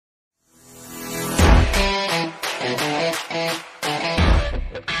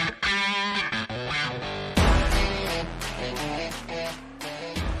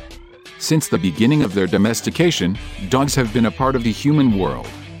Since the beginning of their domestication, dogs have been a part of the human world.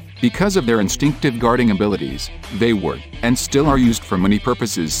 Because of their instinctive guarding abilities, they were, and still are used for many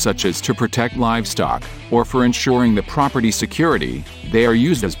purposes such as to protect livestock, or for ensuring the property security. They are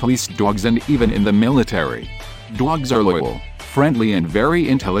used as police dogs and even in the military. Dogs are loyal, friendly and very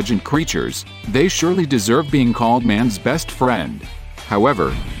intelligent creatures. They surely deserve being called man's best friend.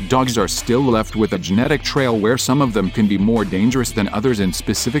 However, dogs are still left with a genetic trail where some of them can be more dangerous than others in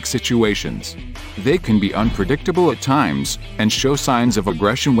specific situations. They can be unpredictable at times and show signs of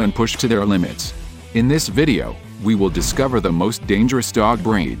aggression when pushed to their limits. In this video, we will discover the most dangerous dog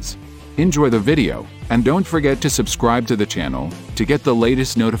breeds. Enjoy the video, and don't forget to subscribe to the channel to get the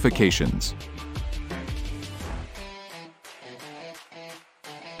latest notifications.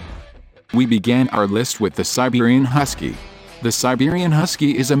 We began our list with the Siberian Husky. The Siberian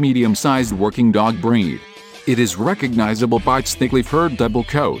Husky is a medium-sized working dog breed. It is recognizable by its thickly furred double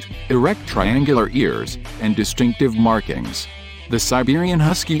coat, erect triangular ears, and distinctive markings. The Siberian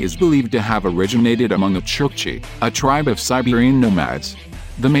Husky is believed to have originated among the Chukchi, a tribe of Siberian nomads.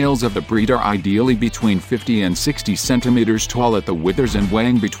 The males of the breed are ideally between 50 and 60 centimeters tall at the withers and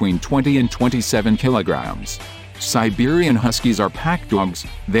weighing between 20 and 27 kilograms. Siberian Huskies are pack dogs.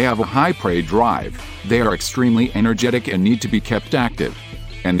 They have a high prey drive. They are extremely energetic and need to be kept active.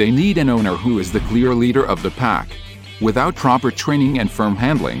 And they need an owner who is the clear leader of the pack. Without proper training and firm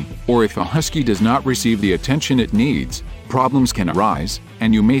handling, or if a husky does not receive the attention it needs, problems can arise,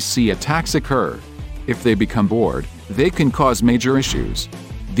 and you may see attacks occur. If they become bored, they can cause major issues.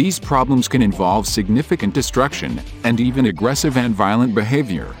 These problems can involve significant destruction, and even aggressive and violent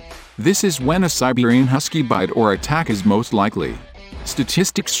behavior. This is when a Siberian Husky bite or attack is most likely.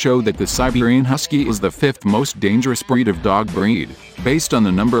 Statistics show that the Siberian Husky is the fifth most dangerous breed of dog breed, based on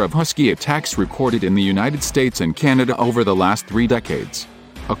the number of Husky attacks recorded in the United States and Canada over the last 3 decades.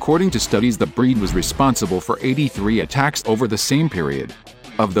 According to studies, the breed was responsible for 83 attacks over the same period.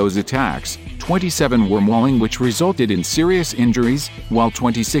 Of those attacks, 27 were mauling, which resulted in serious injuries, while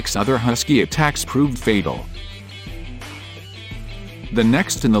 26 other Husky attacks proved fatal. The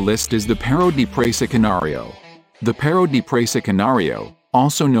next in the list is the Perro de Presa Canario. The Perro de Presa Canario,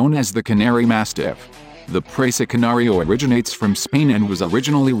 also known as the Canary Mastiff. The Presa Canario originates from Spain and was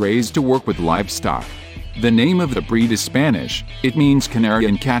originally raised to work with livestock. The name of the breed is Spanish. It means canary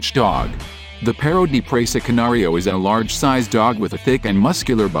and catch dog. The Perro de Presa Canario is a large-sized dog with a thick and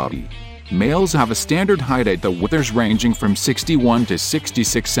muscular body. Males have a standard height at the withers ranging from 61 to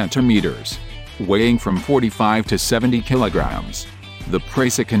 66 centimeters, weighing from 45 to 70 kilograms. The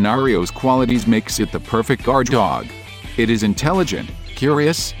Presa Canario's qualities makes it the perfect guard dog. It is intelligent,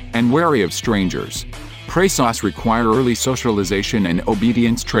 curious, and wary of strangers. Presas require early socialization and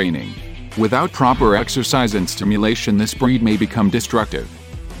obedience training. Without proper exercise and stimulation, this breed may become destructive.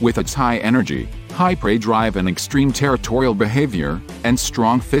 With its high energy, high prey drive and extreme territorial behavior, and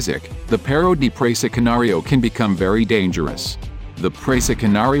strong physique, the Perro de Presa Canario can become very dangerous. The Presa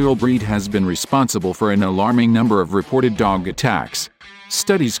Canario breed has been responsible for an alarming number of reported dog attacks.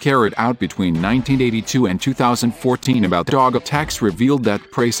 Studies carried out between 1982 and 2014 about dog attacks revealed that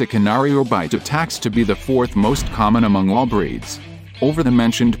Presa Canario bite attacks to be the fourth most common among all breeds. Over the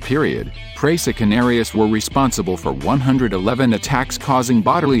mentioned period, Presa Canarios were responsible for 111 attacks causing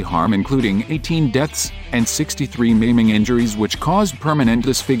bodily harm, including 18 deaths and 63 maiming injuries which caused permanent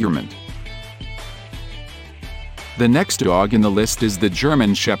disfigurement. The next dog in the list is the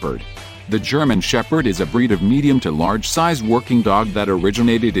German Shepherd. The German Shepherd is a breed of medium to large-sized working dog that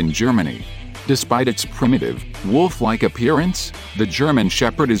originated in Germany. Despite its primitive, wolf-like appearance, the German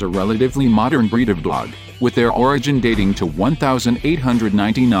Shepherd is a relatively modern breed of dog, with their origin dating to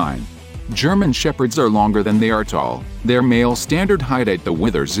 1899. German Shepherds are longer than they are tall. Their male standard height at the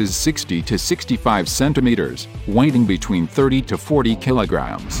withers is 60 to 65 centimeters, weighing between 30 to 40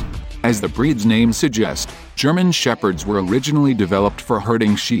 kilograms. As the breed's name suggests, German Shepherds were originally developed for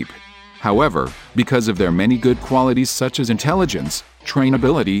herding sheep. However, because of their many good qualities such as intelligence,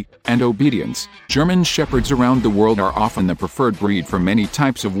 trainability, and obedience, German Shepherds around the world are often the preferred breed for many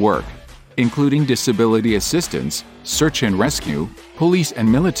types of work, including disability assistance, search and rescue, police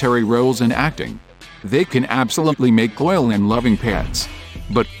and military roles, and acting. They can absolutely make loyal and loving pets.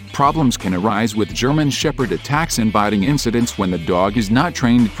 But problems can arise with German Shepherd attacks and biting incidents when the dog is not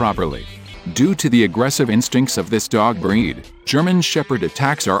trained properly. Due to the aggressive instincts of this dog breed, German Shepherd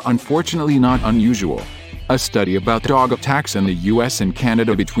attacks are unfortunately not unusual. A study about dog attacks in the US and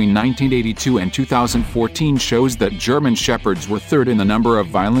Canada between 1982 and 2014 shows that German Shepherds were third in the number of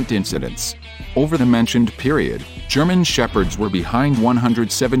violent incidents. Over the mentioned period, German Shepherds were behind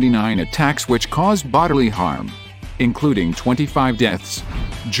 179 attacks which caused bodily harm. including 25 deaths.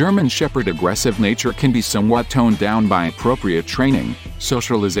 German Shepherd aggressive nature can be somewhat toned down by appropriate training,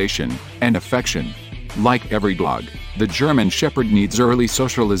 socialization, and affection. Like every dog, the German Shepherd needs early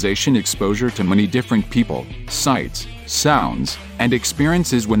socialization exposure to many different people, sights, sounds, and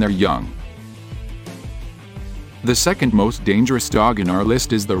experiences when they're young. The second most dangerous dog in our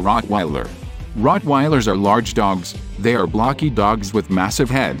list is the Rottweiler. Rottweilers are large dogs. They are blocky dogs with massive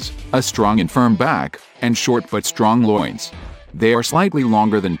heads, a strong and firm back, and short but strong loins. They are slightly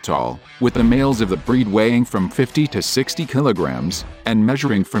longer than tall, with the males of the breed weighing from 50 to 60 kilograms and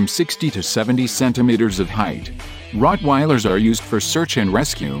measuring from 60 to 70 centimeters of height. Rottweilers are used for search and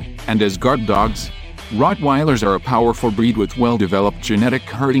rescue, and as guard dogs. Rottweilers are a powerful breed with well-developed genetic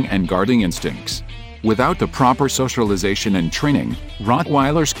herding and guarding instincts. Without the proper socialization and training,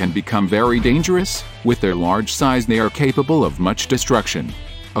 Rottweilers can become very dangerous. With their large size, they are capable of much destruction.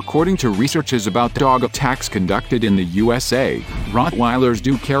 According to researches about dog attacks conducted in the USA, Rottweilers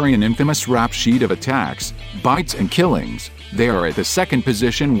do carry an infamous rap sheet of attacks, bites and killings. They are at the second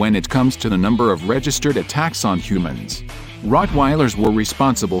position when it comes to the number of registered attacks on humans. Rottweilers were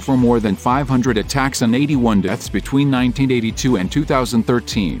responsible for more than 500 attacks and 81 deaths between 1982 and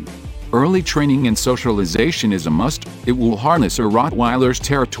 2013. Early training and socialization is a must. It will harness a Rottweiler's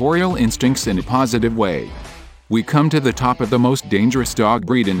territorial instincts in a positive way. We come to the top of the most dangerous dog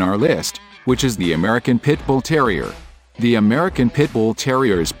breed in our list, which is the American Pit Bull Terrier. The American Pit Bull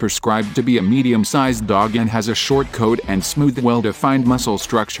Terrier is prescribed to be a medium-sized dog and has a short coat and smooth, well-defined muscle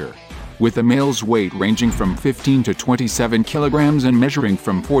structure. With a male's weight ranging from 15 to 27 kilograms and measuring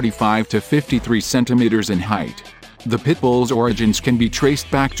from 45 to 53 centimeters in height. The Pit Bull's origins can be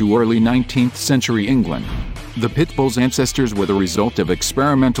traced back to early 19th century England. The Pit Bull's ancestors were the result of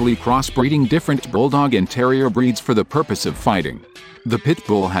experimentally crossbreeding different Bulldog and Terrier breeds for the purpose of fighting. The Pit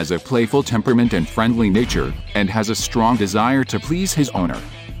Bull has a playful temperament and friendly nature, and has a strong desire to please his owner.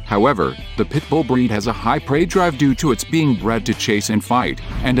 However, the Pit Bull breed has a high prey drive due to its being bred to chase and fight,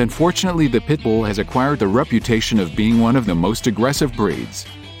 and unfortunately the Pit Bull has acquired the reputation of being one of the most aggressive breeds.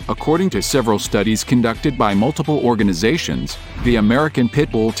 According to several studies conducted by multiple organizations, the American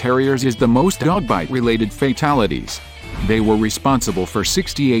Pit Bull Terriers is the most dog bite-related fatalities. They were responsible for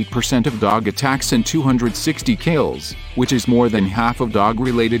 68% of dog attacks and 260 kills, which is more than half of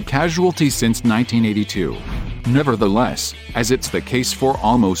dog-related casualties since 1982. Nevertheless, as it's the case for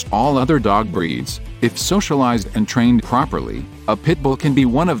almost all other dog breeds, if socialized and trained properly, a Pit Bull can be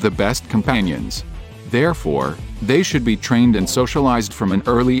one of the best companions. Therefore, they should be trained and socialized from an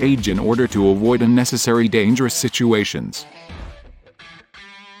early age in order to avoid unnecessary dangerous situations.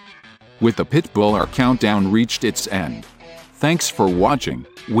 With the Pit Bull, our countdown reached its end. Thanks for watching.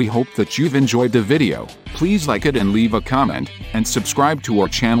 We hope that you've enjoyed the video. Please like it and leave a comment, and subscribe to our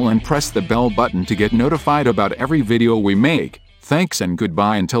channel and press the bell button to get notified about every video we make. Thanks and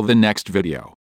goodbye until the next video.